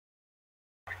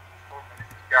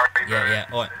Yeah, yeah.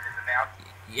 All right.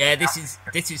 Yeah,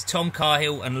 this is Tom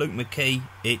Cahill and Luke McKee.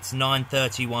 It's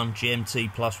 9:31 GMT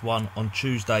 +1 on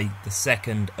Tuesday, the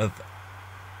 2nd of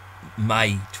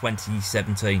May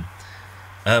 2017.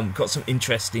 Got some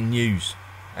interesting news,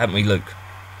 haven't we, Luke?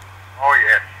 Oh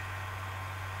yes.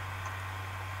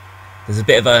 There's a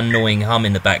bit of an annoying hum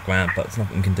in the background, but there's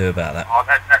nothing we can do about that. Oh,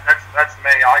 that's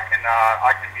me. I can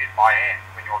mute my end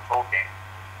when you're talking,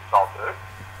 which I'll do.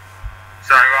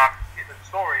 So the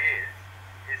story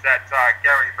is that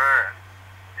Gary Burns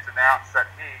has announced that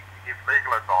he can give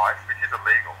legal advice, which is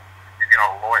illegal if you're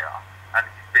not a lawyer, and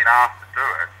he's been asked to do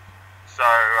it. So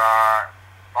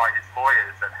by his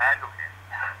lawyers that handle him,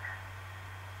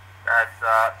 that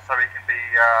so he can be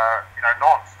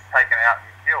not taken out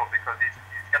and killed, because he's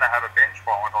going to have a bench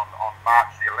warrant on March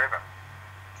the 11th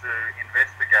to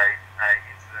investigate an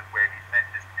incident where he sent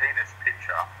his penis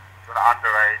picture to an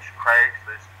underage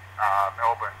Craigslist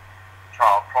Melbourne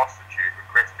child prostitute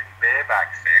requesting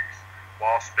bareback sex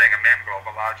whilst being a member of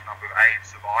a large number of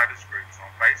AIDS survivors groups on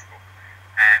Facebook.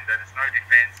 And there's no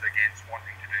defence against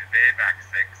wanting to do bareback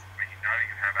sex when you know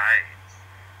you have AIDS,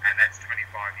 and that's 25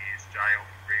 years jail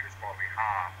for grievous bodily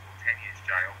harm, or 10 years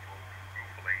jail for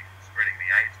willfully spreading the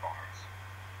AIDS virus.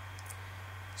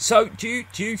 So, do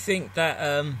you think that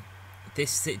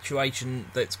this situation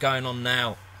that's going on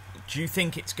now, do you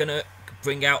think it's going to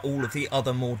bring out all of the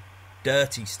other more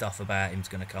dirty stuff about him is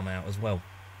going to come out as well?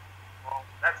 Well,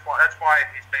 that's why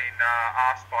he's been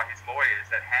asked by his lawyers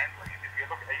that handle him. If you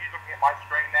look, are you looking at my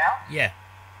screen now? Yeah.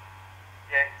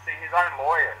 Yeah. See, his own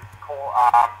lawyers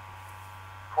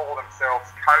call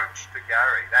themselves coach to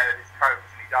Gary. They're his coach,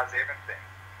 and he does everything.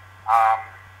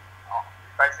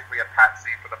 Basically a patsy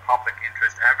for the Public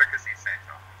Interest Advocacy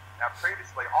Centre. Now,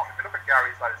 previously, if you look at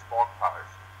Gary's latest blog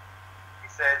post, he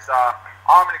says,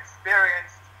 I'm an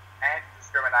experienced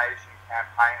anti-discrimination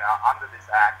campaigner under this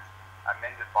Act,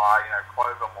 amended by,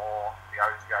 Clover Moore, the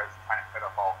OZO's Planet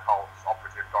Pedophile Cults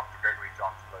operative Dr. Gregory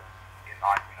Johnson in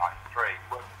 1993. He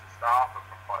works as a staffer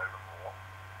for Clover Moore,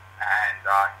 and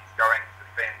he's going to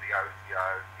defend the OZO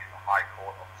in the High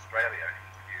Court of Australia, an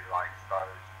interview that I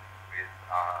exposed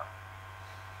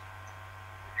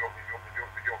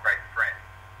with your great friend,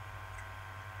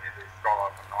 the scholar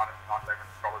from 9/11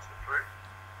 Scholars for Truth.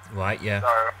 Right, yeah.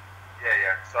 So,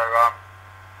 yeah. So,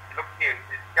 look here,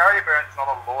 Gary Burns is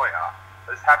not a lawyer,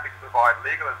 but is happy to provide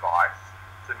legal advice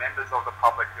to members of the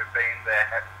public who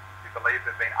believe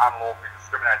they've been unlawfully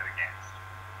discriminated against.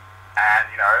 And,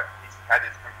 he's had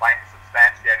his complaint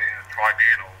substantiated in a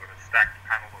tribunal with a stacked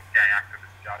panel of gay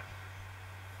activist judges.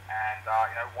 And,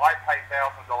 why pay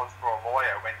 $1,000 for a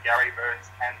lawyer when Gary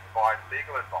Burns can provide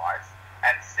legal advice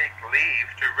and seek leave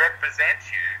to represent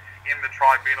you in the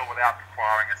tribunal without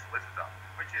requiring a solicitor,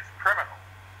 which is criminal.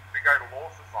 If we go to Law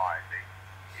Society,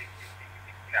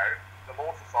 the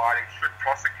Law Society should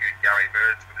prosecute Gary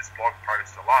Burns for this blog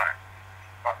post alone.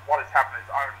 But what has happened is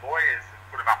his own lawyers have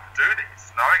put him up to do this,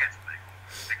 knowing it's legal,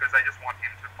 because they just want him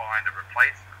to find a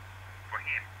replacement for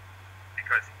him,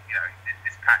 because,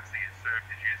 this patsy has served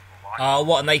his useful life. Oh,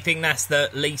 what? And they think that's the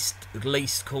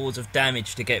least cause of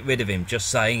damage to get rid of him? Just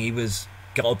saying he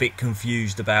got a bit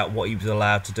confused about what he was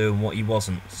allowed to do and what he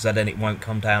wasn't, so then it won't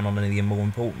come down on any of the more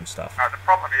important stuff. The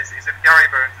problem is if Gary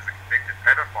Burns is a convicted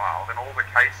pedophile, then all the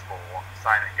case law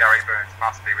saying that Gary Burns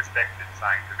must be respected,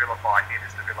 saying to vilify him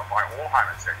is to vilify all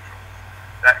homosexuals,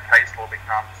 that case law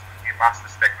becomes you must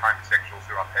respect homosexuals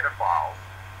who are pedophiles,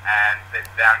 and then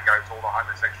down goes all the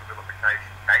homosexual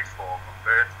vilification case law from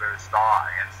Burns vs.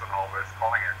 Stein and Sunol vs.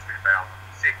 Collinger in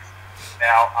 2006.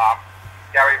 Now,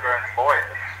 Gary Burns'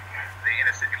 lawyers, the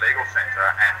Inner City Legal Centre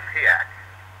and PIAC,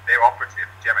 their operative,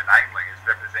 Gemma Namely, is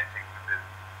representing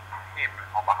him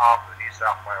on behalf of the New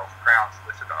South Wales Crown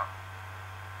Solicitor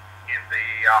in the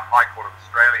High Court of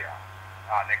Australia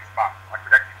next month. I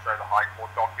could actually show the High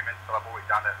Court documents, but I've already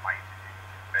done that in my interview,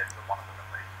 compared to one of them at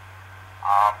least.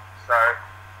 So,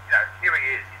 here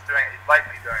he is. He's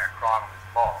blatantly doing a crime on his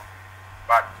blog,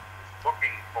 but he's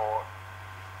looking for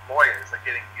lawyers that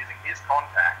are using his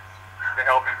contacts to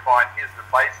help him find his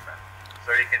replacement,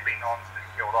 so he can be nonced and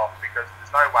killed off, because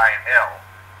there's no way in hell.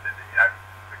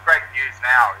 The great news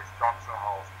now is Johnson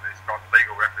Hall has got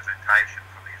legal representation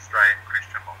from the Australian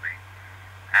Christian lobby,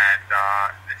 and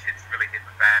the shit's really hit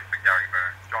the fan for Gary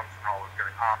Burns. Johnson Hall is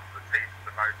going armed to the teeth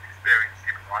of the most experienced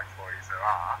human rights lawyers there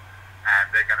are, and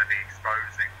they're going to be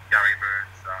exposing Gary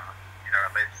Burns'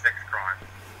 alleged sex crimes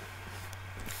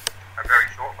very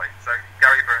shortly. So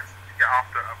Gary Burns,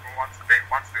 once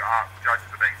the judges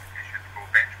are being petitioned for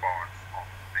bench warrants on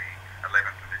the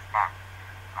 11th of this month,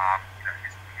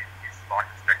 his life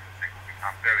expectancy will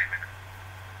become very limited,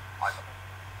 I believe.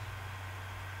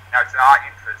 Now, it's in our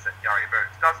interest that Gary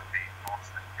Burns doesn't be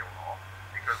lost and killed off,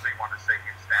 because we want to see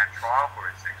him stand trial for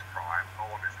his sex crime, and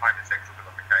all of his homosexual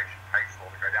vilification case law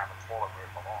to go down the toilet where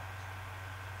it belongs.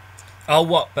 Oh,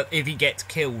 what? But if he gets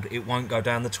killed, it won't go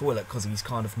down the toilet because he's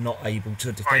kind of not able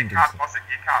to defend himself.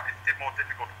 You can't. It's more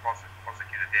difficult to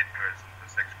prosecute a dead person for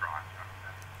sex crime.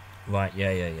 Right.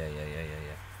 Yeah.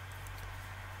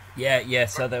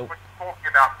 So they'll. We're talking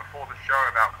about before the show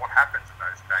about what happens in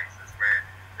those cases where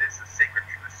there's the secret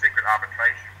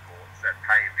arbitration courts that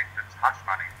pay victims hush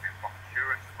money from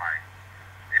insurance claims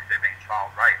if they've been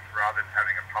child raped, rather than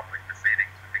having a public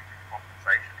proceedings for victim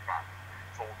compensation fund.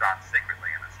 It's all done secretly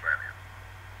in Australia.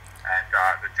 And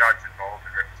the judge involved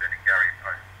in representing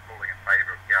ruling in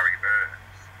favour of Gary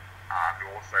Burns, who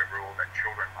also ruled that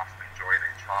children must enjoy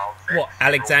their child sex. What,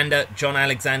 John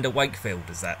Alexander Wakefield,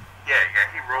 is that? Yeah,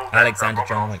 he ruled Alexander that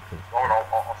John Wakefield. Robert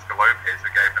Oscar Lopez, who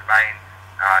gave the main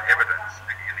evidence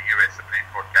in the US Supreme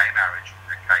Court gay marriage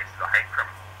case, is a hate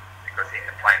criminal, because he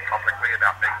complained publicly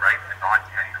about being raped in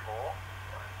 1984.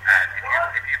 And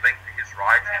if you link to his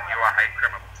writing, you are a hate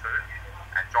criminal too.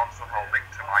 And Johnson Hall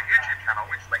linked to my YouTube channel,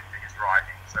 which linked to his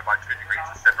writing. So by 2 degrees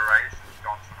of separation,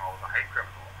 Johnson Hall is a hate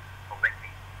criminal for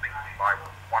linking by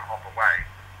one hop away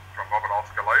from Robert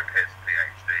Oscar Lopez,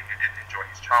 PhD, who didn't enjoy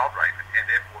his child rape. And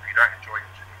therefore, if you don't enjoy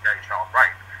gay child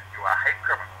rape, you are a hate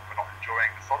criminal for not enjoying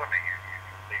the sodomy you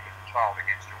leave as a child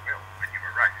against your will when you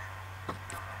were raped.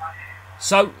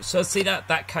 So see that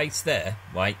case there,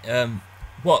 right?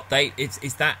 What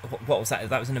was that?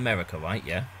 That was in America, right?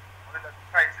 Yeah. Well, the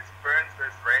case is Burns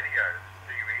versus Radio,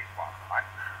 the CUE one, right?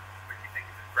 Which he thinks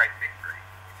is a great victory.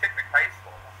 He checked the case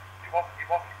law. It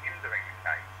wasn't him doing the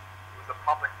case. It was a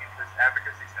public interest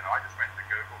advocacy center. I just went to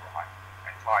Google, right,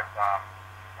 and typed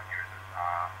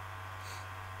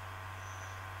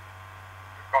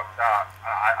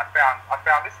I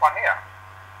found this one here.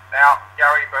 Now,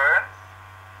 Gary Burns,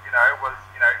 was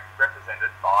represented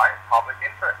by public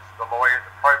interest, the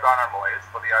pro bono lawyers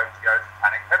for the OTO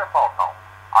satanic pedophile cult,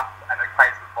 and the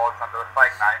case was lodged under a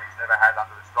fake name he's never had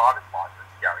under his driver's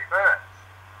license, Gary Burns.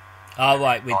 Oh,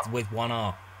 right, with one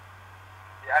R.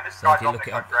 Yeah, and this guy Dominic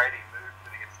O'Grady moved to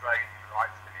the Australian Human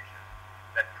Rights Commission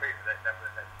that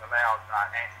allowed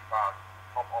Antifa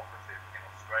top operative in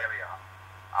Australia,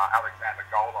 Alexander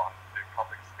Golan, to do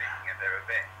public speaking at their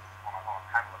events on a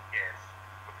panel of guests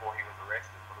before he was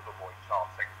arrested for little boy child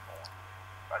sex porn.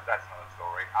 But that's another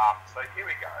story. So here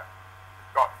we go.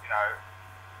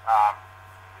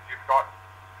 You've got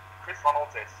Chris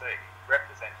Ronalds SC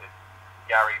represented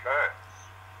Gary Burns,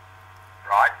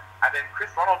 right? And then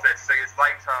Chris Ronalds SC is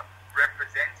later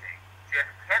representing Jeff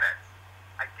Kennett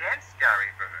against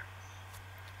Gary Burns.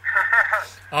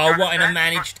 Oh, what, in a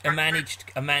managed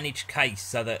case,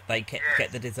 so that they get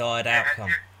the desired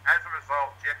outcome. As a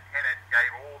result, Jeff Kennett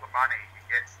gave all the money he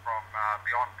gets from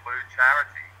Beyond Blue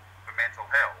charity for mental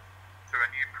health to a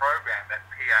new program that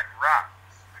PIAC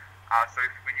runs. So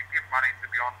when you give money to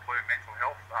Beyond Blue Mental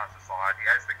Health Society,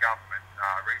 as the government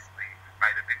recently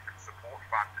made a victim support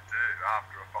fund to do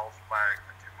after a false flag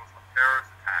Muslim terrorist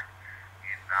attack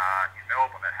in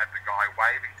Melbourne that had the guy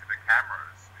waving to the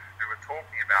cameras who were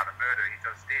talking about a murder he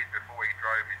just did before he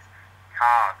drove his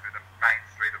car through the main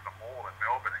street of the mall in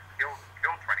Melbourne and killed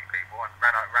 20 people and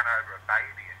ran over a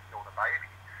baby and killed a baby.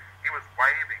 He was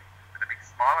waving with a big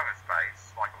smile on his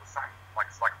face like it was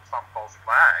some false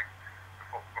flag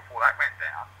before that went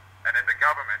down. And then the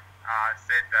government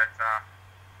said that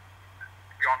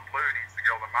Beyond Blue needs to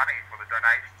get all the money for the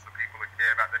donations for people who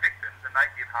care about the victims, and they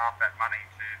give half that money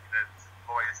to the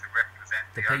lawyers who represent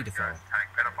the pedophile. Satanic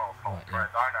pedophile cult, Right, yeah.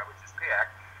 pro bono, which is PIAC,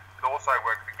 that also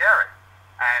worked for Gary.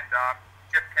 And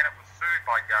Jeff Kennett was sued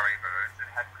by Gary Burns and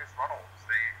had Chris Ronalds,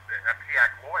 a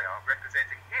PIAC lawyer,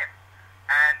 representing him.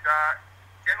 And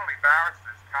generally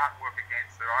barristers can't work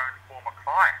against their own former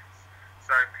clients.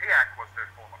 So PIAC was her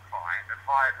former client and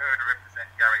hired her to represent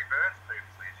Gary Burns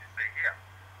previously, as you see here.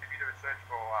 If you do a search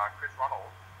for Chris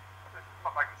Ronalds, I'm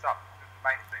not making this up, this is the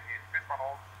main thing here, Chris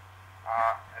Ronalds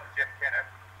and Jeff Kennett.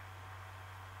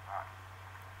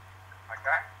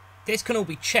 Okay? This can all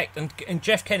be checked, and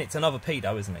Jeff Kennett's another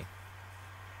pedo, isn't he?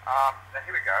 Now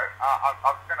here we go.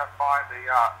 I'm going to find the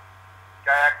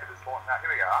gay activist law. Now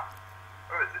here we are.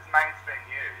 Oh, this is mainstream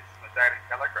news from the Daily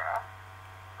Telegraph,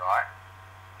 right?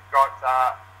 You've got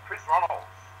Chris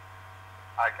Ronalds,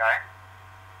 okay?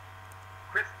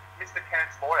 Mr.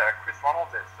 Kennett's lawyer, Chris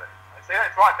Ronalds SC. See,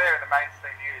 it's right there in the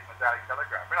mainstream news from the Daily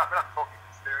Telegraph. We're not talking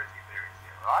conspiracy theories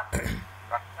here, right?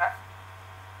 Right?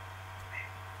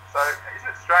 So, isn't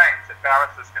it strange that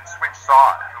barristers can switch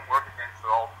sides and work against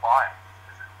their old clients?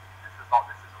 This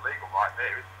is illegal right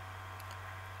there, isn't it?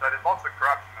 So there's lots of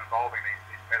corruption involving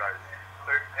these pedos.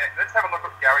 So let's have a look at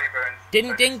Gary Burns.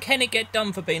 Didn't Kennett get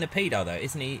done for being a pedo though?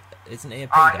 Isn't he a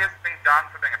pedo? He hasn't been done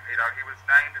for being a pedo. He was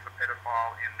named as a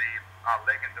pedophile in the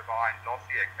Leg and Divine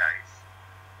dossier case.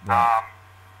 Right.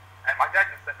 And my dad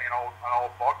just sent me an old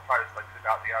blog post I did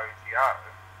about the OTO.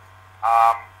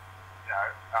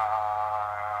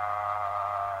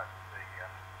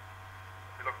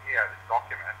 If you look here, this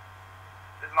document,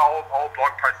 this is an old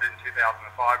blog post in 2005.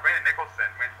 Rena Nicholson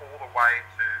went all the way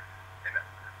to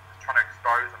trying to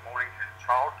expose a Mornington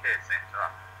childcare centre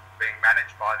being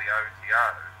managed by the OTO,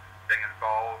 being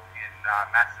involved in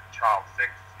massive child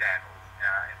sex scandals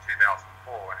in 2004,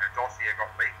 and her dossier got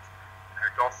leaked. And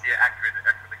her dossier accurately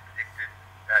predicted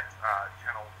that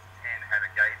Channel 10 had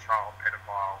a gay child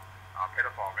pedophile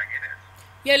ring in it.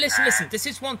 Yeah, listen. This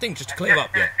is one thing just to clear up.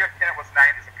 Jeff Kennett was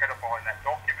named as a pedophile in that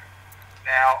document.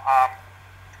 Now,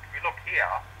 if you look here,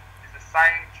 it's the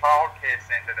same childcare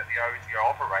centre that the OTO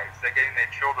operates. They're getting their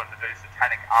children to do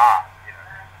satanic art. You know.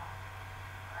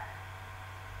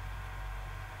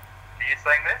 Are you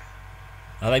seeing this?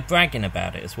 Are they bragging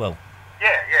about it as well?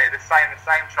 Yeah, the same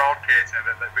childcare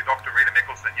centre that Dr. Rita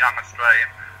Mickelson, Young Australian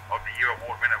of the Year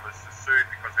award winner, was sued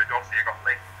because her dossier got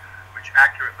leaked, which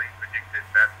accurately predicted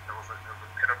that there was a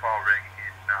pedophile ring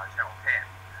in Channel 10.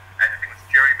 And I think it was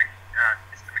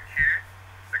Mr. McHugh,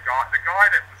 the guy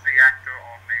that was the actor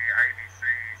on the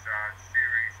ABC's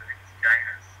series, I think it was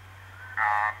Gayness,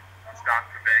 was done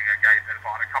for being a gay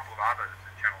pedophile, and a couple of others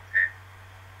at Channel 10.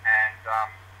 And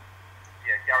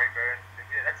Gary Burns,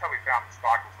 that's how we found the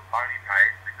Sparkles the Pony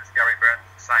page, because Gary Burns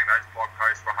was saying those blog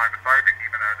posts were homophobic,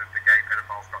 even though the gay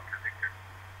pedophiles got convicted.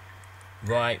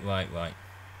 Right. Yeah,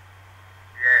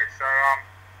 so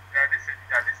this is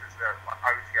the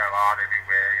OTO art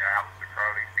everywhere. Alistair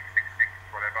Crowley 666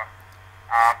 whatever.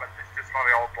 But this is just one of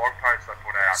the old blog posts I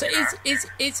put out. So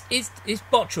is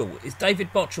Bottrell, is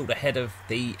David Bottrell the head of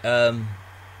the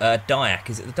DIAC?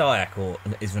 Is it the DIAC or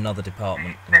is there another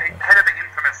department? He's head of the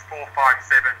infamous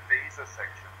 457 visa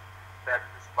section that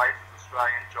displaces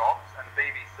Australian jobs, and the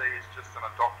BBC is just on a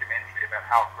documentary about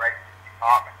how great this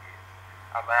department is,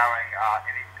 allowing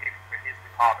any people for his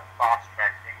department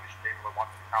fast-track English people who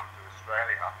want to come to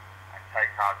Australia and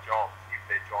take our jobs if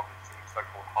their job is in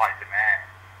so-called high demand.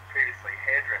 Previously,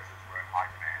 hairdressers were in high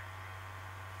demand.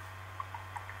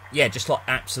 Yeah, just like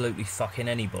absolutely fucking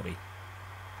anybody.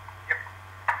 Yep.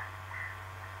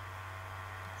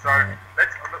 So, why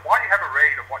don't you have a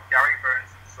read of what Gary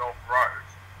Burns himself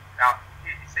wrote? Now,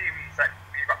 you see,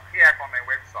 you've got PIAC on their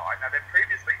website. Now, they've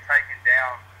previously taken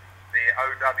down the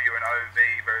OW and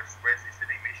OV versus Wesley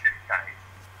City Mission case,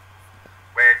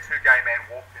 where two gay men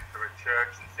walked into a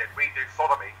church and said, "We do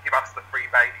sodomy, give us the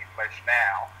free baby flesh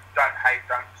now, don't hate,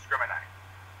 don't discriminate."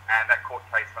 And that court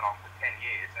case went on for 10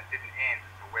 years, and it didn't end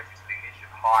until Wesley City Mission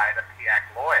hired a PIAC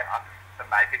lawyer to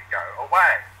make it go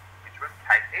away, which was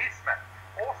Kate Eastman,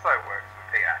 also works for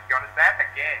PIAC. You understand?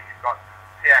 Again, you've got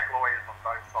PIAC lawyers on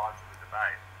both sides of the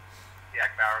debate,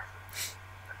 PIAC barristers.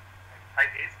 And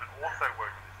Kate Eastman also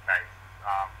worked in this case,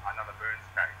 another Burns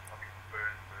case. I think it was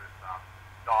Burns versus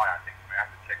Dye, I think. I have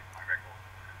to check my records.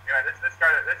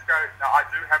 Let's go. Now, I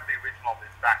do have the original of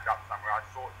this backed up somewhere. I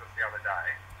saw it just the other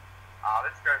day.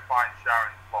 Let's go find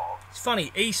Sharon's blog. It's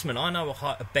funny, Eastman. I know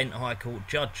a bent High Court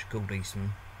judge called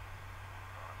Eastman.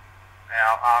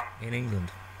 Now, in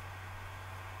England.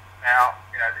 Now,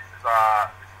 this is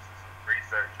some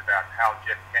research about how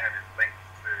Jeff Kennett is linked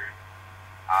to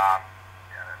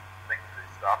this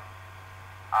stuff.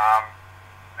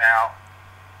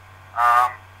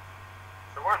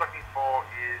 So what we're looking for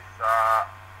is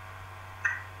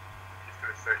just do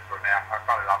a search for it now.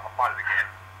 I'll find it again.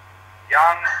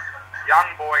 Young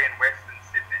boy in Western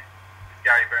Sydney is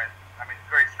Gary Burns. I mean, it's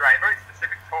very strange, very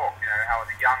specific talk. How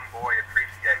the young boy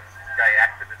appreciates gay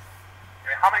activism.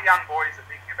 How many young boys are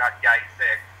thinking about gay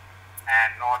sex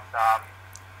and not their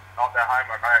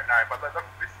homework? I don't know. But look,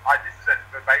 this is a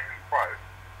verbatim quote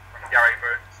from Gary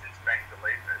Burns, since being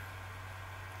deleted.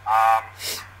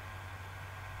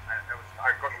 And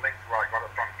I've got a link to where I got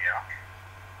it from here.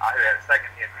 It's taken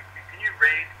here. Can you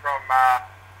read from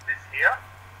this here?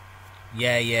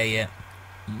 Yeah.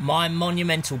 My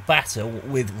monumental battle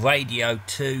with Radio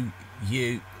 2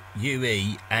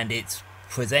 UE and its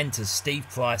presenters Steve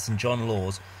Price and John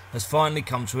Laws has finally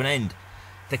come to an end.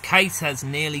 The case has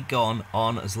nearly gone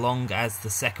on as long as the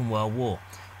Second World War.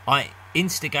 I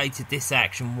instigated this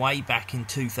action way back in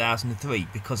 2003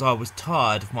 because I was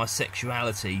tired of my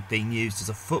sexuality being used as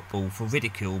a football for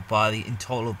ridicule by the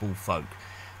intolerable folk.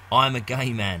 I'm a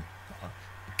gay man.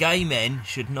 Gay men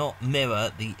should not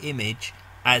mirror the image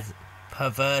as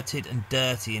perverted and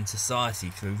dirty in society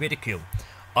through ridicule.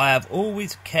 I have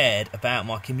always cared about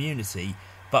my community,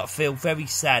 but feel very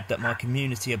sad that my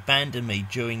community abandoned me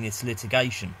during this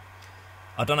litigation.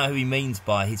 I don't know who he means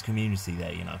by his community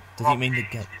there, you know. Does he mean the...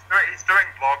 He's doing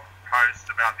blog posts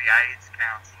about the AIDS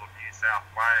Council of New South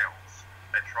Wales.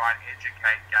 They try and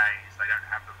educate gays they don't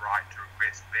have the right to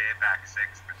request bareback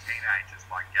sex with teenagers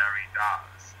like Gary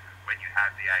does when you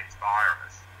have the AIDS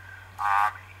virus.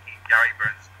 Gary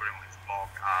Burns put on his blog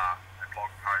a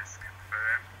blog post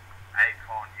confirmed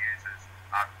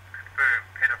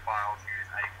pedophiles use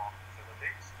ACON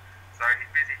facilities. So he's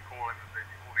busy calling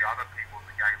all the other people in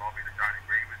the gay lobby that don't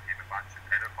agree with him a bunch of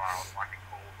pedophiles, like he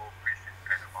called all Christian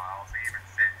pedophiles. He even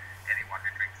said anyone who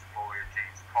drinks Gloria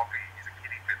Jean's coffee is a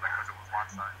kiddie fiddler because it was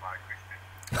once owned by a Christian.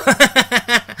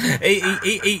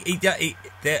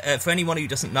 For anyone who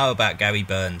doesn't know about Gary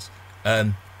Burns,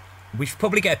 we should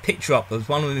probably get a picture up. There's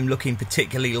one of him looking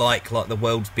particularly like the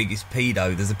world's biggest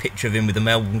pedo. There's a picture of him with the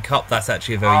Melbourne Cup. That's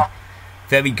actually a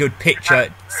very good picture.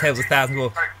 It tells 1,000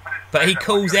 more. But he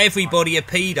calls everybody a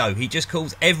pedo. He just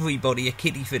calls everybody a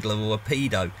kiddie fiddler or a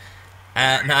pedo.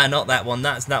 No, not that one.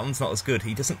 That one's not as good.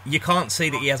 He doesn't. You can't see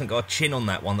that he hasn't got a chin on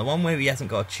that one. The one where he hasn't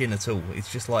got a chin at all. It's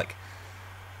just like,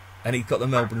 and he's got the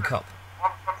Melbourne Cup.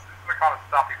 What's the kind of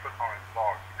stuff he puts on his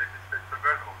blog? It's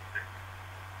pervertible shit.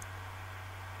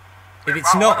 If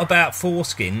it's not about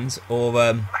foreskins or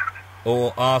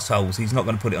arseholes, he's not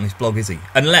going to put it on his blog, is he?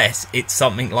 Unless it's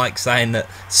something like saying that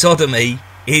sodomy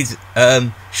is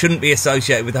shouldn't be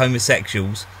associated with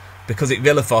homosexuals because it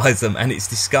vilifies them and it's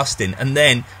disgusting. And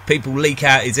then people leak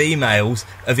out his emails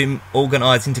of him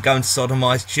organising to go and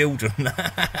sodomise children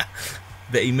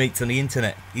that he meets on the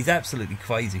internet. He's absolutely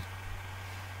crazy.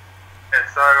 Yeah,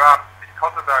 so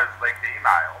because of those leaked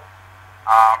emails,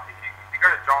 if you go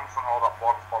to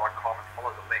johnsonhall.blogspot.com and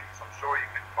follow the links, I'm sure you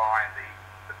can find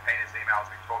the penis emails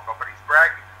we talked about. But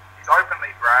he's openly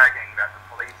bragging that the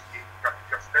police got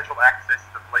special access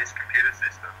to the police computer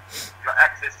system. He got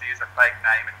access to use a fake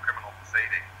name in criminal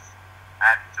proceedings,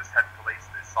 and he just had police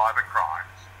do cyber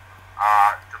crimes,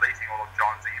 deleting all of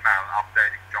John's email and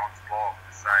updating John's blog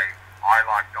to say, "I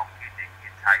like donkey dick,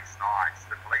 it tastes nice."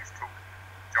 The police took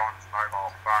John's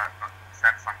mobile phone,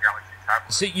 Samsung Galaxy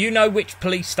tablet. So you know which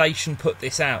police station put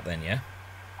this out then, yeah?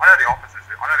 I know the officers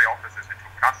who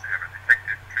took custody of it,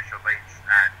 Detective Tricia Leach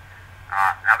and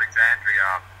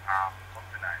Alexandria,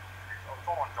 what's her name? It's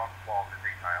all on John's blog, the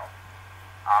details.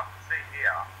 See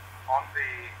here, on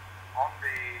the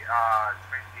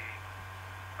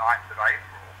 29th of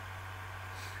April,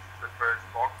 this is the first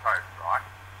blog post, right?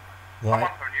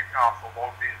 Someone from Newcastle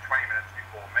logged in 20 minutes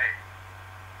before me.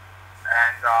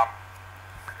 And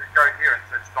if we go here and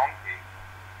search donkey,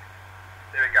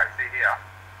 there we go, see here.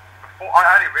 I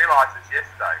only realised this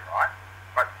yesterday, right?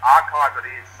 But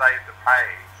archive.is saved the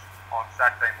page on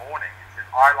Saturday morning. It says,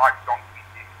 "I like donkey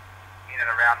dick in and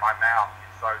around my mouth.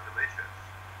 It's so delicious."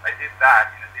 They did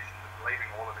that in addition to deleting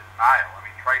all of his mail. I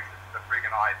mean, traced it to the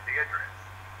friggin' IP address.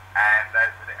 And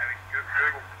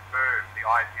Google confirmed the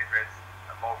IP address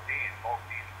that logged in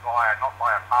via, not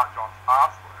via John's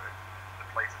password, the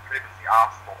police previously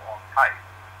asked for on tape.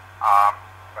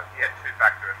 But he had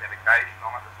two-factor authentication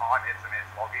on at the time, SMS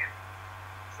login.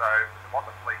 So what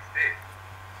the police did,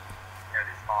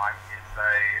 this time, is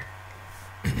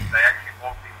they actually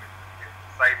logged in with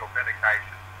saved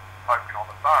authentication token on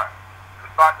the phone.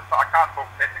 I can't talk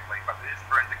technically, but there is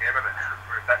forensic evidence to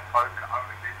prove that token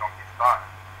only lives on his phone.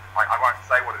 I won't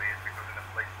say what it is because then the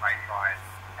police may try and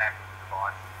tamper the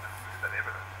device and prove that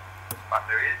evidence. But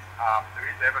there is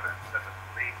evidence that the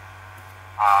police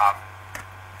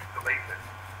deleted,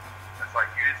 and so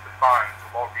used the phone to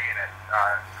log in at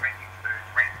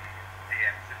 22:20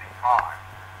 p.m. Sydney time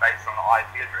based on an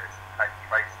IP address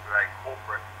traced to a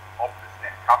corporate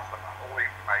OptusNet customer. All the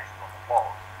information on the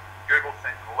blog. Google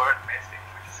sent an alert message,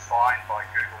 which is signed by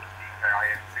Google's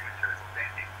DKIM signature as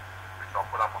authentic, which I'll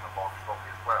put up on the blog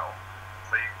shortly as well.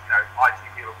 So IT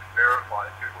people can verify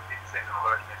that Google did send an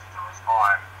alert message at this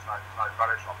time. There's no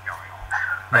Photoshop going on,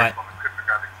 based on the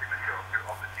cryptographic signature of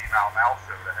the Gmail mail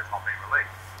server that has not been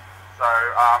released. So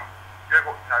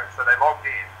Google, so they logged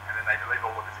in and then they deleted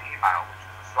all of his email, which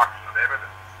is destruction of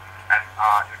evidence, and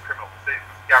in a criminal proceeding,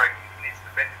 because Gary needs to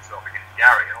defend himself against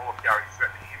Gary, and all of Gary's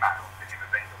threatening emails to him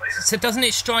have been deleted. So doesn't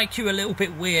it strike you a little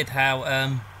bit weird how,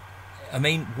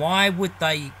 why would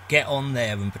they get on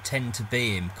there and pretend to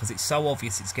be him? Because it's so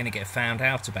obvious it's going to get found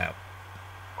out about.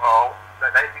 Well,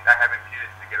 they think they have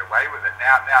impunity to get away with it.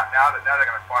 Now they're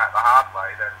going to find out the hard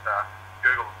way that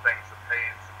Google is being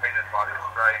subpoenaed by the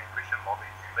Australian Christian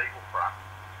lobby's legal front,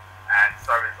 and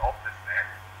so is OptusNet,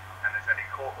 and there's going to be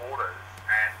court orders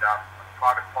and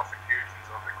private prosecutions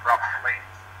of the corrupt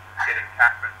police getting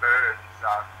Catherine Bird's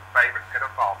favourite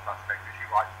pedophile suspect, who she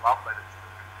writes love letters to.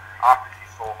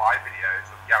 saw my videos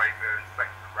of Gary Burns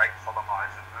threatening to rape, sodomise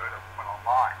and murder women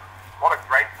online. What a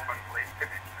great woman police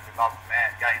commissioner who loves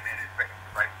gay men is threatening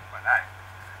to rape women, eh?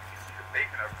 She's a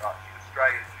beacon of, she's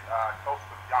Australia's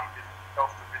Telstra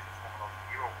Businesswoman of the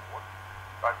Year award.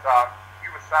 But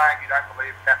you were saying you don't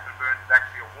believe Catherine Burns is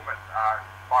actually a woman,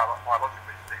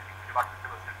 biologically speaking. Would you like to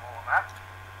fill us in more on that?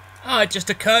 Oh, it just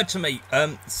occurred to me.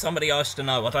 Somebody I used to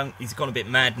know. He's gone a bit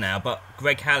mad now. But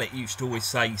Greg Hallett used to always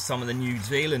say some of the New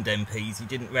Zealand MPs. He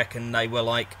didn't reckon they were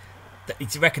like. He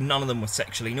reckoned none of them were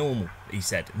sexually normal. He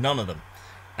said none of them,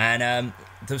 and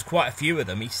there's quite a few of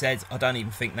them. He said I don't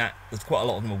even think that there's quite a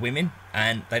lot of them are women,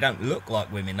 and they don't look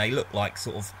like women. They look like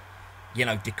sort of,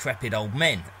 decrepit old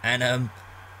men. And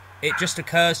it just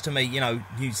occurs to me,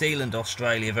 New Zealand,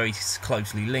 Australia, very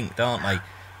closely linked, aren't they?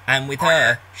 And with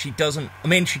her, she doesn't. I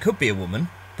mean, she could be a woman,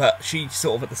 but she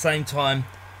sort of at the same time,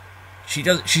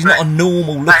 she's not a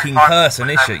normal-looking person,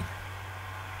 is she? She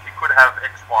could have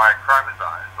XY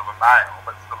chromosomes of a male,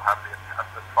 but still have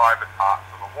the private parts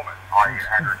of a woman, i.e.,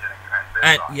 androgenic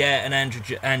transvestite. An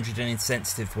androgen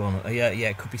sensitive one. Yeah,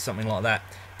 it could be something like that.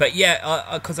 But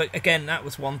yeah, because again, that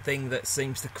was one thing that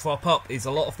seems to crop up is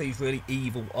a lot of these really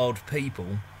evil, odd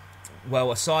people.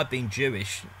 Well, aside being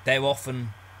Jewish, they're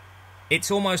often. It's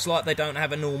almost like they don't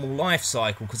have a normal life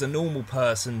cycle because a normal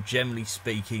person, generally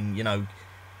speaking,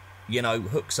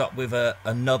 hooks up with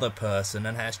another person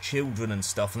and has children and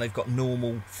stuff, and they've got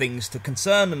normal things to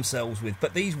concern themselves with.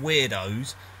 But these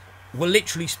weirdos will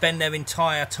literally spend their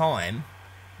entire time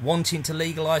wanting to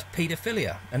legalise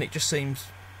paedophilia, and it just seems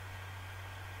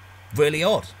really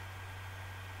odd. Do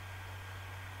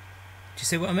you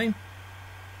see what I mean?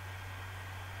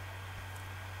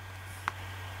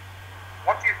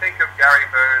 What do you think of Gary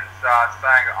Burns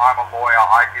saying, I'm a lawyer,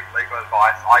 I give legal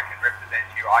advice, I can represent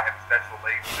you, I have special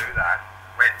leave to do that?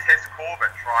 When Tess Corbett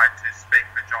tried to speak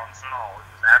for John Sunol as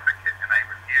an advocate and they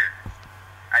refused,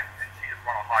 and she just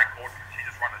won a high court, she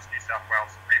just won a New South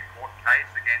Wales Supreme Court case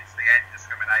against the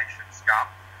anti-discrimination scum,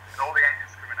 and all the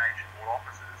anti-discrimination board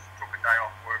officers took a day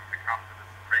off work to come to the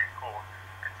Supreme Court,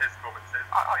 and Tess Corbett says,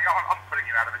 I'm putting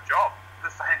you out of a job. The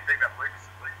same thing that Luke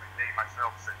McGee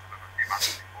myself said to them a few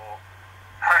months before.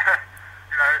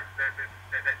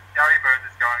 Gary Burns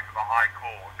is going to the High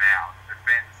Court now to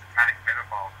defend satanic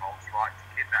pedophile cult's right to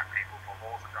kidnap people for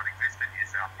laws that don't exist in New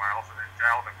South Wales and then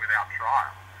jail them without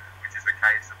trial, which is the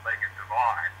case of Legan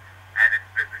Devine. And if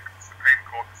the Supreme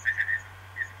Court decision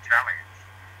isn't challenged,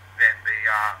 then the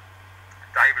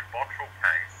David Bottrell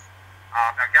case.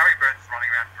 Now Gary Burns is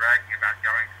running around bragging about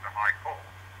going to the High Court,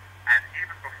 and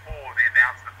even before the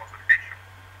announcement was official,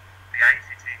 the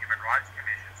ACT Human Rights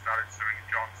Commission started suing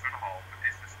John Sunol for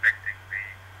disrespecting the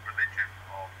religion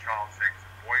of child sex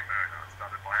and boy murder,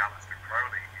 started by Alistair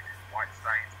Crowley in his White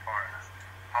Stains poems,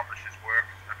 publishes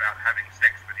works about having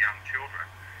sex with young children.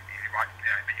 But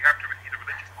you have to, he's a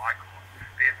religious icon,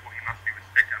 therefore he must be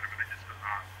respected under religious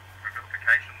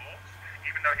vilification laws.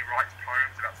 Even though he writes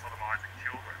poems about sodomizing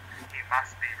children, he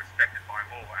must be respected by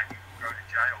law, and he will go to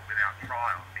jail without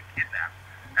trial and be kidnapped,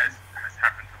 as has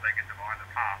happened to Legan Devine in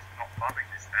the past, not loving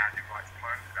this man who writes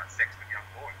poems about sex with young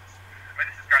boys. I mean,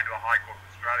 this is going to a High Court of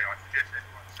Australia. I suggest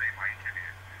everyone see my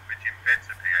interview with Jim Betts,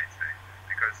 a PhD,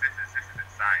 because this is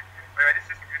insane. Anyway,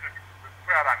 this is we've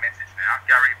put out our message now.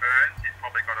 Gary Burns, he's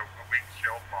probably got a week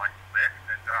shelf life left,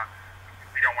 and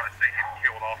we don't want to see him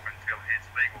killed off until his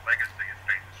legal legacy has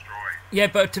been destroyed. Yeah,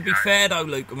 but to be fair though,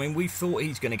 Luke, I mean, we thought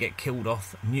he's going to get killed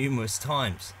off numerous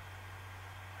times.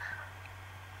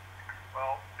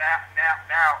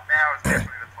 Now is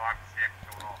definitely the time to see him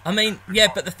killed off. I mean, yeah,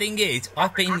 but the thing is,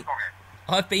 I've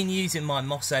been using my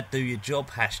Mossad Do Your Job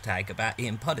hashtag about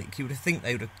Ian Puddick. You would think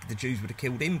the Jews would have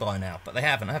killed him by now, but they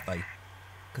haven't, have they?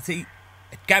 Because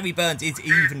Gary Burns is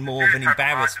even more of an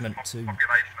embarrassment to.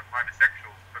 Population of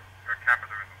homosexuals per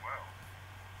capita in the world.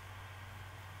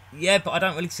 Yeah, but I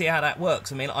don't really see how that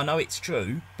works. I mean, I know it's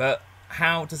true, but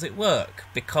how does it work?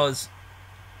 Because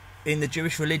in the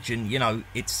Jewish religion,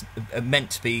 it's meant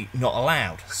to be not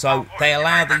allowed. So they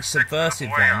allow these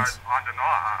subversive ones. Under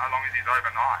night, as long as he's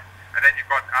overnight. And then you've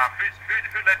got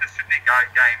who led the Sydney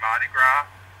Gay Mardi Gras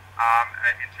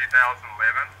in 2011?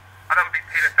 And that would be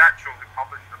Peter Batchel, who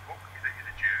published the book. He's a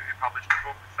Jew who published a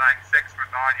book saying sex for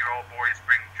 9-year-old boys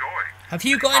bring joy. Have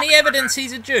you got any evidence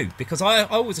he's a Jew? Because I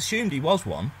always assumed he was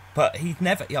one, but he's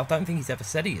never. I don't think he's ever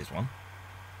said he is one.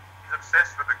 He's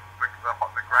obsessed with the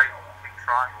great Pink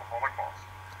Triangle Holocaust.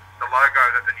 The logo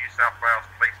that the New South Wales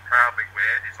Police proudly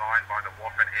wear, designed by the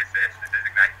Waffen SS to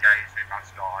designate gays who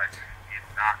must die in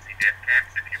Nazi death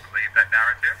camps, if you believe that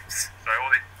narrative. So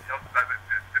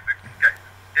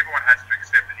everyone has to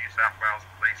accept the New South Wales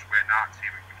Police wear Nazi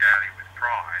regalia with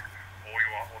pride, or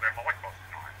they're Holocaust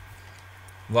deniers.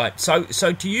 Right.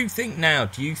 So do you think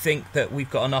that we've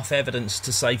got enough evidence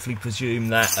to safely presume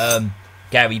that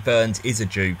Gary Burns is a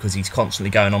Jew because he's constantly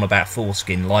going on about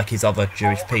foreskin like his other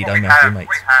Jewish pedo mafia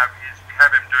mates? We have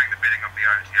him doing the bidding of the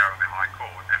OTO in the High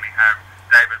Court, and we have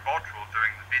David Bottrell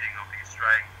doing the bidding of the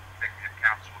Australian Executive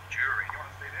Council of Jury. You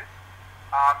want to see this?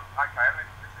 Okay, I mean,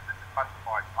 this is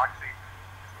classified. Actually,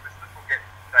 this will get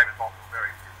David Bottrell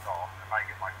very pissed off, and may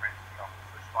get my friends to come.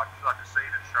 I'd just like to see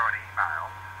this show an email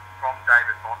from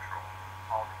David Bottrell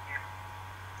of him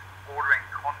ordering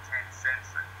content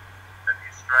censored that the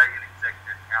Australian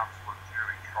Executive Council of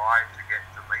Jury tried to get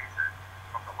deleted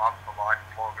from the Love for Life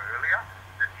blog earlier.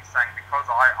 That he's saying because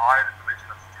I the religion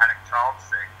of satanic child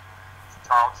sex,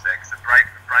 a break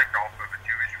off of a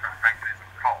Jewish Frankinism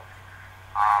cult.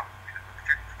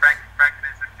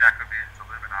 Frankinism, Jacobins,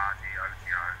 Illuminati,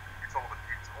 OTO, it all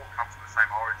comes from the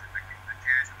same origin. The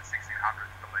Jews in the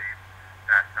 1600s believed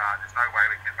that there's no way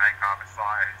we can make our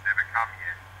Messiah, who's never come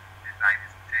yet, his name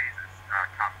isn't Jesus,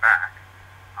 come back,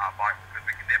 because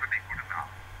we can never be good enough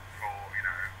for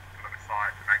the Messiah,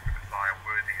 to make the Messiah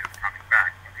worthy of coming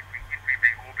back. But if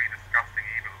we all be disgusting,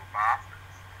 evil little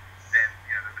bastards, then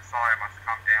the Messiah must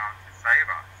come down to save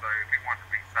us. So if we want to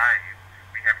be saved,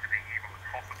 we have to be evil as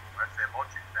possible. That's their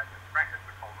logic. That's the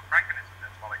cult of Frankinism.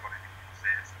 That's why they got into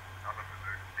incest and other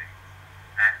perverted things.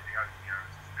 And the OTO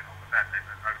is a spin-off of that. Then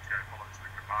the OTO follows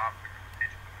the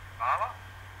teachings of the Kabbalah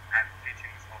and the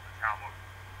teachings of the Talmud,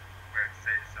 where it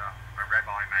says a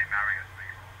rabbi may marry a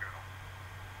 3-year-old girl.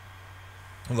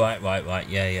 Right.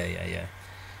 Yeah.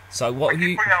 So what I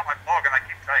you put it on my blog and I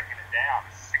keep taking it down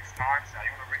 6 times now.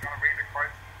 You want to read the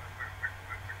quotes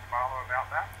with Kabbalah about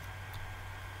that?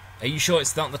 Are you sure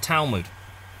it's not the Talmud?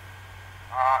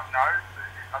 No,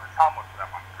 the Talmud for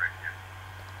that one, correct, yes.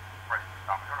 Quotes from the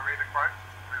Talmud. You want to read the quotes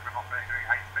to prove we're not doing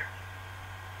hate speech?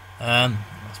 I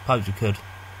suppose we could.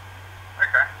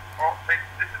 Okay. Well, this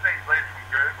is being deleted from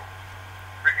Google.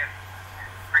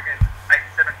 Friggin'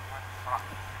 6 or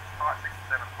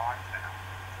 7 times now.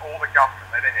 All the government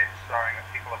letterheads showing that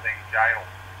people are being jailed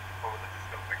for religious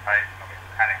vilification of a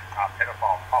satanic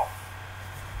pedophile cult.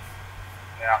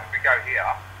 Now, if we go here,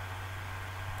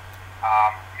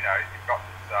 you've got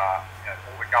this,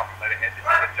 all the government letterheads. This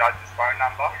is the judge's phone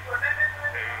number who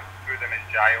threw them in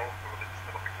jail for religious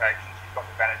vilifications. You've got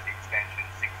the vanity extension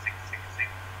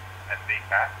 6666 at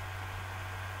VCAT.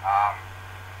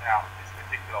 Now, this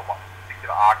particular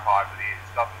archive that is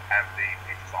doesn't have the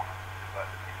pictures on it. The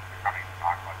pictures are coming from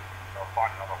archive. So I'll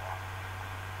find another one,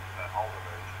 the older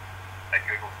version. That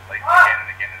Google's deleted again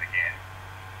and again and again.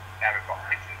 Now we've got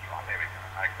pictures, right? There we go.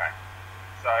 Okay.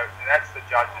 So that's the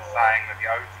judges saying that the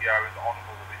OTO is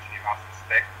honourable religion, you must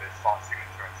respect their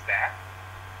signature and stamp.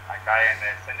 Okay, and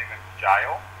they're sending them to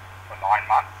jail for 9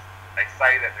 months. They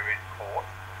say that they're in court,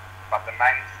 but the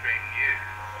mainstream news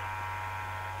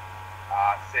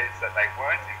says that they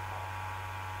weren't in court.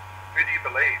 Who do you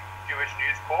believe? Jewish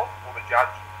News Corp or the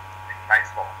judge in case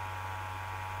law?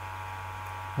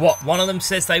 What? One of them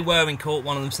says they were in court,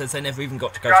 one of them says they never even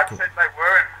got to go to court. The judge says they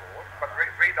were in court, but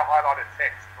read the highlighted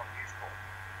text from News Corp.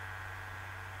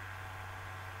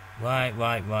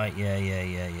 Right.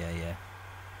 Yeah.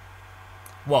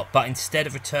 What? But instead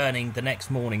of returning the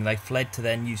next morning, they fled to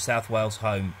their New South Wales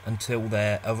home until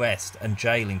their arrest and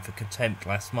jailing for contempt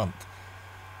last month.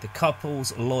 The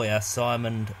couple's lawyer,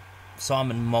 Simon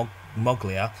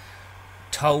Moglia,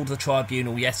 told the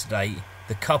tribunal yesterday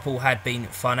the couple had been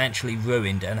financially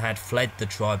ruined and had fled the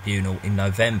tribunal in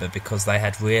November because they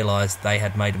had realised they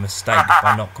had made a mistake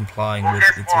by not complying with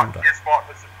its order. Guess what?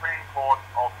 The Supreme Court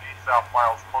of New South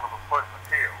Wales Court of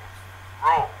Appeals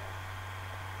ruled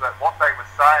that what they were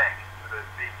saying to the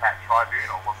VCAT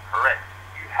tribunal was correct.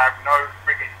 You have no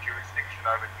frigging jurisdiction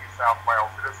over New South Wales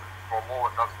citizens for a law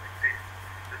that doesn't exist.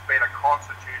 There's been a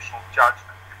constitutional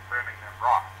judgment confirming them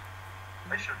right.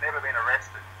 They should have never been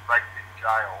arrested, raped in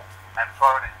jail, and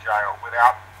thrown in jail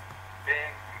without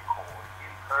being in court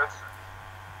in person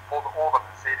for all the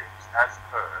proceedings as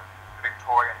per the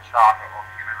Victorian Charter of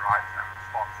Human Rights and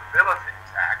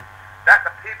Responsibilities Act that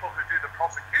the people who do the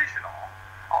prosecution on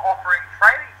are offering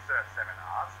training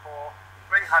seminars for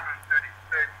 $330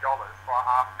 for a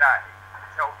half day to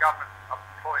tell government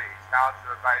employees how to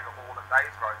obey the law that they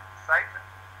wrote to save them.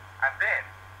 And then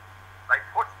they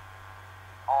put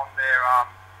on their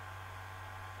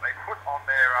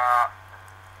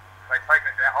they've taken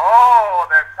it down. Oh,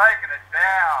 they've taken it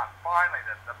down. Finally,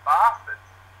 the bastards.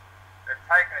 They've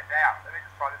taken it down. Let me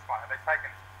just try this one. Have they taken?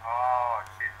 Oh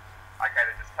shit. Okay,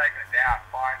 they've just taken it down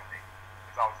finally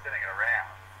because I was sending it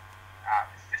around.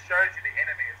 This just shows you the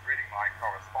enemy is reading my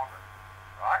correspondence,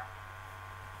 right?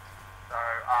 So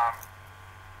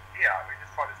here, let me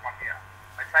just try this one here.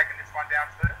 They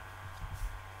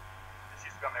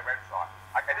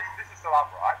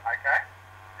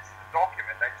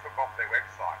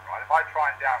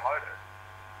download it.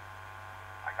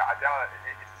 Okay, I downloaded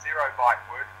it. It's a 0-byte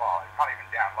Word file. You can't even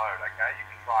download. Okay, you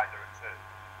can try and do it too.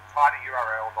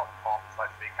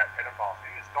 tinyurl.com/bcatpedophiles.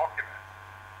 In this document,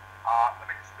 let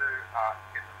me just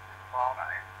get the file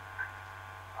name.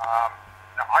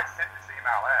 Now I sent this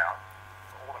email out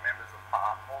to all the members of the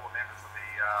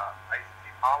ACT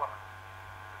Parliament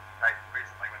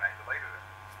recently when they deleted it.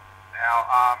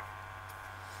 Now,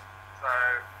 so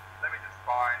let me just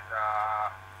find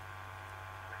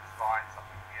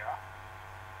something here.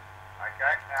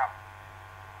 Okay, now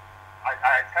I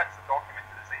attached the document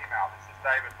to this email. This is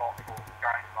David Boxall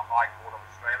going to the High Court of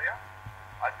Australia.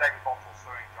 David Boxall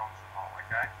suing Johnson Hall.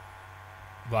 Okay.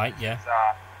 Right. Yeah. This is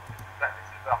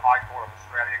the High Court of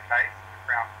Australia case, the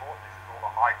Crown Court. This is all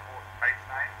the High Court case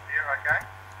names here. Okay.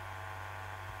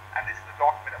 And this is the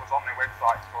document that was on their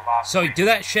website for last Sorry, week. do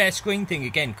that share screen thing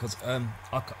again, because I've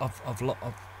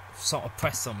sort of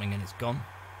pressed something and it's gone.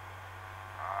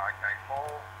 Okay,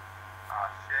 Paul,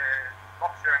 share,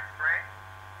 stop sharing screen.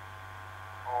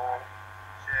 Paul,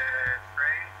 share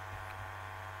screen.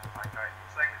 Okay, you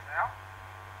seeing this now?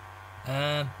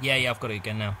 Yeah, I've got it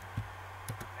again now.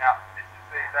 Now, this is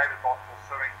the David Boxall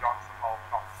suing Johnson Hall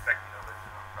for not respecting the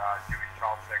religion of Jewish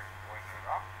child sex and boy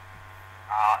murder.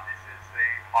 This is the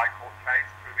High Court case,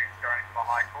 proving it's going to the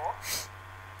High Court.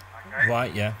 Okay. Right,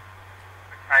 yeah.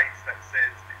 The case that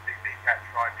says the BCAT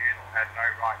tribunal had no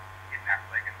right to kidnap,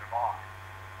 leg and divide.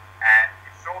 And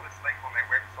you saw this link on their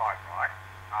website, right?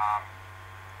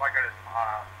 If I go to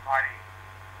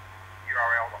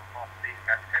tinyurl.com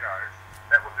 /bcatpedos,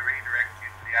 that will redirect you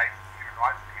to the ACT Human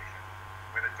Rights Commission,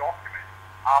 where the document,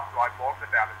 after I blogged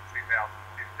about it in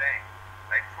 2015,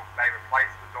 they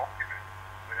replaced the document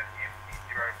with an empty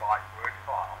 0-byte Word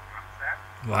file. You understand?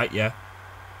 Right, yeah.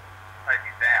 Take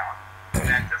it down. And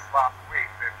then just last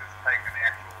week, they've just taken the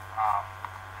actual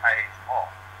page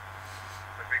off.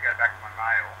 So if we go back to my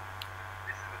mail,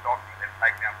 this is the document they've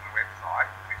taken down from the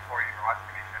website, Victoria Human Rights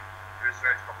Commission, do a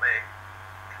search for leg.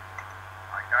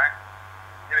 Okay?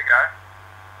 Here we go.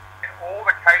 In all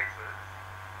the cases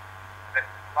that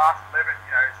last 11,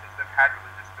 since they've had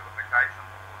religious vilification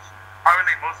laws,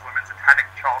 only Muslim and satanic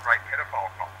child rape pedophile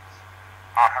couples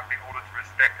have been ordered to be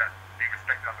respected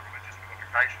under religious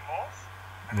vilification laws.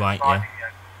 And right, yeah.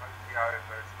 OTO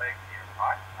versus leg here,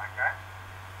 right? Okay.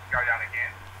 Go down again.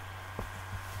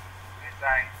 They're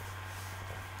saying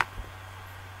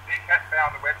BCAT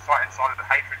found the website incited the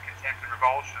hatred, contempt and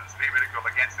revulsion and severe ridicule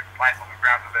against the complaints on the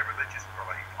grounds of their religious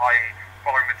belief, i.e.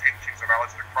 following the teachings of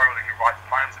Alistair Crowley, who writes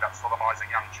poems about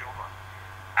sodomising young children.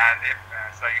 And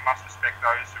so you must respect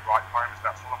those who write poems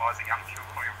about sodomising young children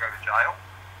or you'll go to jail.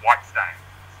 White Stain.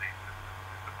 See,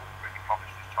 the book where he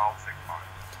published his child sex poems.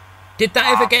 Did that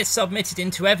ever get submitted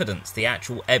into evidence, the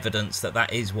actual evidence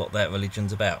that is what their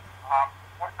religion's about?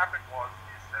 What happened was,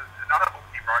 another book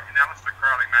he wrote, in Alistair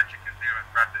Crowley, Magic and Theory and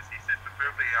Practice, he says,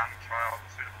 preferably a young child of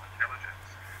suitable intelligence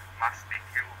must be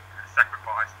killed and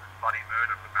sacrificed in bloody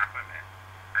murder for Baphomet.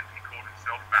 And he called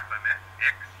himself Baphomet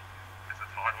X, is the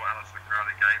title Alistair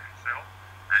Crowley gave himself.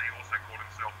 And he also called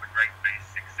himself the Great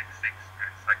Beast 666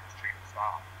 and Satan's chief of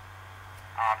staff.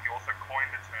 He also coined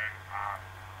the term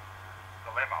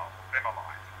dilemma or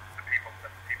Bemelite, the people who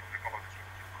follow this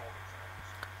religion call themselves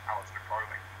Alistair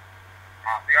Crowley.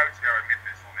 The OTO admit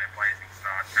this on their Blazing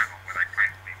Star channel, where they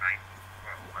claim to be mates,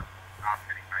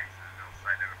 pretty mates, and they'll say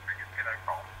they're a pretty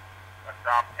pedophile. But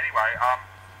anyway,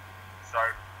 so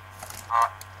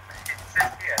it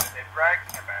says here that they're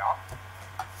bragging about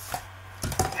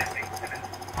 9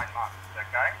 months,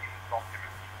 okay, in this document.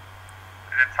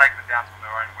 They've taken it down from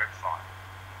their own website.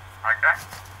 Okay?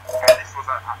 And this was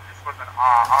an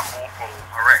unlawful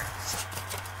arrest.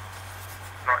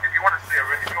 So if you want to see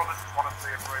if your listeners want to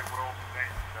see a very well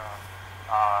presented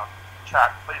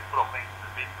chat, please put a link to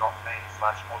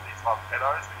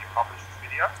bit.me/AussiesLovePedos when you publish this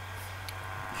video.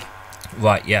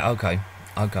 Right, yeah, okay,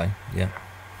 yeah.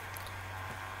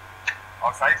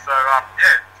 Okay, so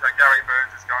so Gary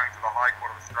Burns is going to the High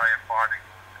Court of Australia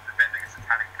defending a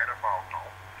satanic pedophile cult.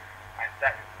 And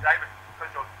David, because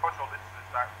your listeners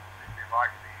don't particularly like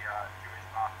the Jewish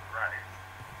master race,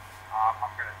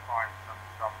 I'm going to find some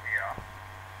stuff here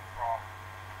from.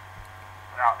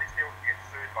 Now, these people can get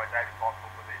sued by David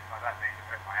Boxall for this. I don't mean to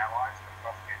hurt my allies, but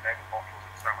trust me, David Boxall's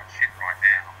in so much shit right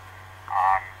now.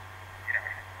 I'm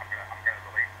going to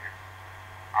release this.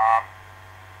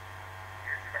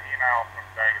 Here's an email from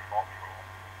David Boxall.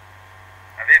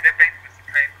 Now, they've been to the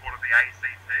Supreme Court of the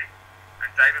ACT,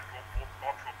 and David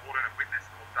Boxall brought in a witness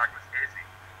called Douglas Ezzy,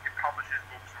 who publishes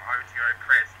books from OTO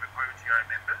Press with OTO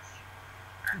members.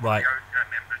 And right. The OTO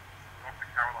members, Dr.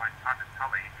 Caroline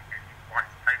Tully, who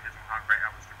writes papers on how great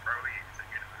Alistair Crowley is at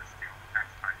university on the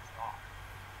taxpayer.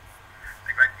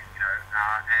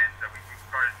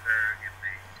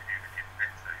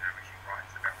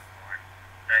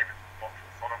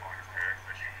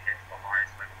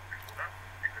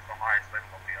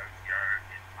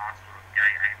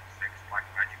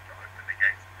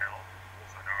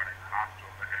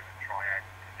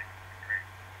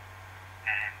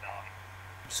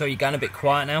 So you're going a bit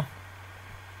quiet now.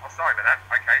 Oh, sorry about that.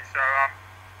 Okay,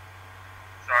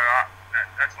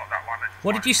 that's not that one.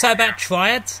 What did you say about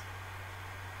triads?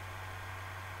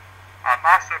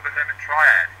 Master of the Hermit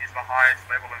Triad is the highest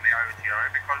level in the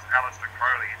OTO. Because Aleister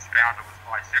Crowley, its founder, was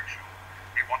bisexual,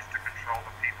 he wanted to control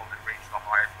the people that reached the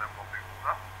highest level of the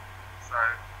order. So,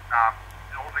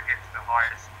 in order to get to the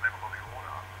highest level of the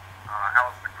order,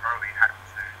 Aleister Crowley had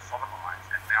to sodomize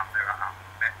and mount their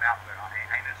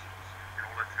anuses in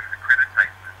order to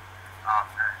accreditate them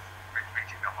as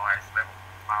reaching the highest level,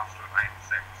 Master of Anal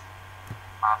Sex,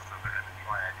 Master of the Hermit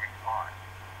Triad, XI.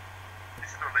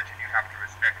 This is the religion you have to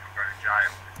respect or go to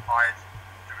jail.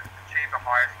 To achieve the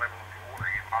highest level of the order,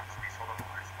 you must be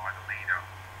sodomized by the leader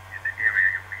in the area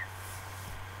you're in.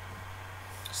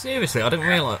 Seriously, I didn't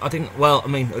realise. Well, I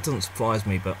mean, it doesn't surprise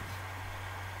me, but.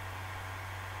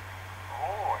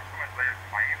 Oh, someone's leaving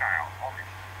my email. Holy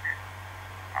shit.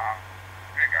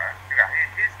 Here we go.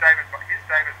 Here's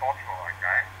David Bottrell,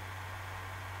 okay?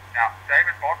 Now,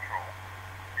 David Bottrell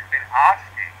has been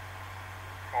asking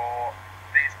for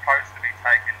these posts to be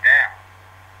taken down.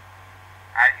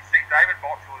 And you see, David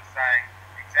Bottrell is saying,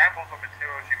 examples of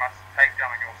materials you must take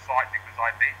down on your site because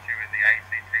I beat you in the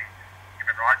ACT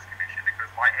Human Rights Commission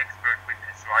because my expert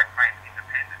witness, who I claim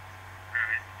independent, who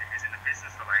is in a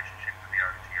business relationship with the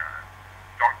OTO,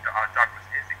 Dr. Douglas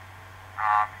Hesse,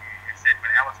 who said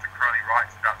when Aleister Crowley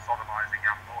writes about sodomizing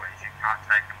young boys, you can't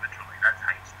take him literally. That's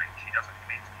hate speech. He doesn't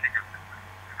mean to figuratively.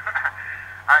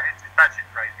 It's batshit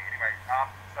crazy. Anyway,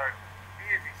 so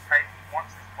here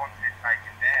wants this content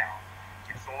taken down.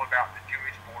 It's all about the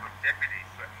Jewish Board of Deputies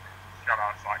shut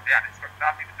our site down. It's got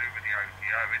nothing to do with the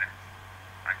OTO in it.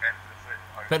 Okay?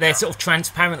 But they're sort of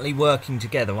transparently working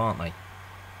together, aren't they?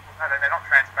 Well, no, they're not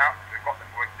transparent. We've got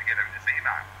them working together in this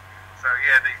email. So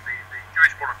yeah, the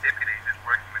Jewish Board of Deputies is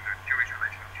working with the Jewish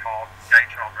religion of gay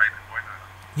child rape and boy murder.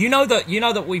 You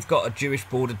know that we've got a Jewish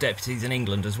Board of Deputies in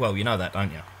England as well. You know that,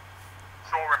 don't you?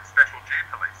 Shoreham Special Jew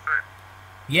Police too.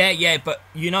 Yeah, but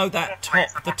you know that Only a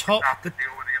special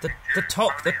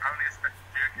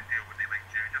Jew can deal with the elite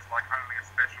Jew, just like only a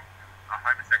special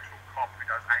homosexual cop who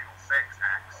does anal sex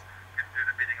acts can do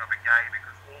the bidding of a gay,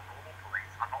 because all normal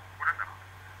police are not good enough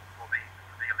for the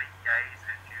elite gays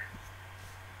and Jews.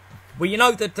 Well, you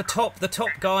know that the top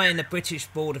guy in the British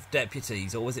Board of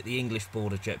Deputies, or was it the English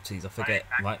Board of Deputies? I forget.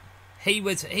 Right.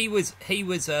 He's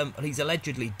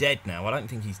allegedly dead now. I don't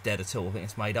think he's dead at all. I think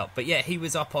it's made up. But yeah, he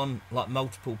was up on like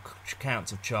multiple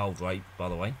counts of child rape, by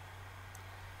the way.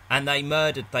 And they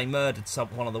murdered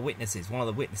one of the witnesses. One of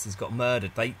the witnesses got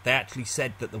murdered. They actually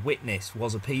said that the witness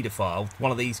was a paedophile.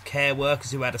 One of these care workers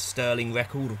who had a sterling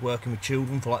record of working with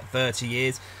children for like 30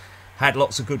 years. Had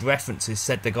lots of good references,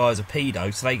 said the guy was a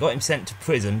pedo. So they got him sent to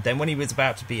prison. Then when he was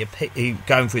about to be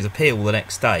going for his appeal the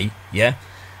next day, yeah,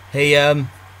 he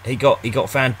got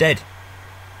found dead.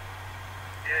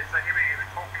 Yeah, so here we're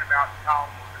talking about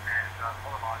Talmud and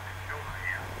sodomizing children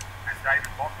here. And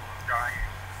David Bottrell is going in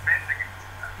defense against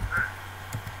that too.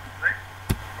 See?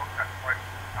 Talking about the quote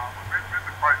from Talmud. Where's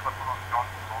the quote I put on John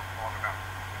about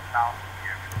Talmud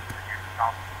here?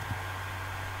 Talmud.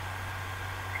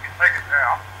 You can take it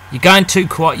out. You're going too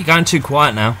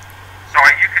quiet now.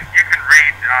 Sorry, you can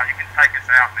read. You can take us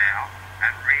out now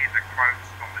and read the quotes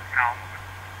from the Talmud.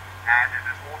 And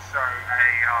there's also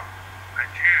a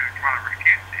Jew trying to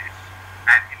refute this.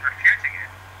 And in refuting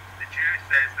it, the Jew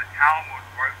says the Talmud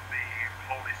wrote the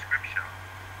Holy Scripture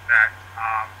that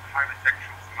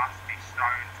homosexuals must be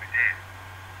stoned to death.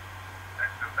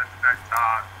 That's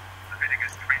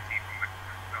Leviticus 20 from the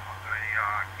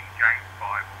King James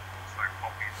Bible, also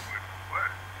copies word for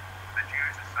word. The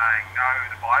Jews are saying, no,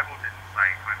 the Bible didn't say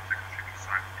homosexuals should be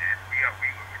stoned to death. We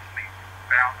were originally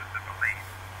founded to believe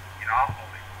in our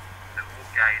holy that all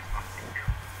gays must be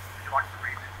killed. Would you like to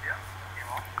read this here?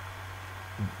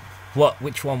 What?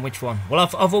 Which one? Well,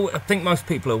 I think most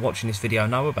people who are watching this video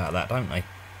know about that, don't they? The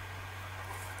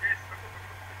Jews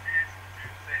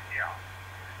said here.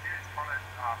 The Jews trying to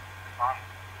debunk,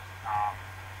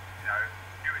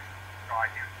 Jewish guy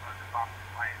here is trying to debunk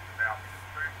claims about the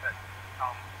truth that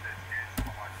Talmud says Jews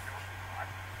sodomize children,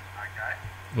 right? Okay?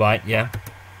 Right, yeah.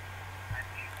 And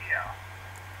in here,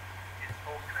 it's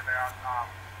talking about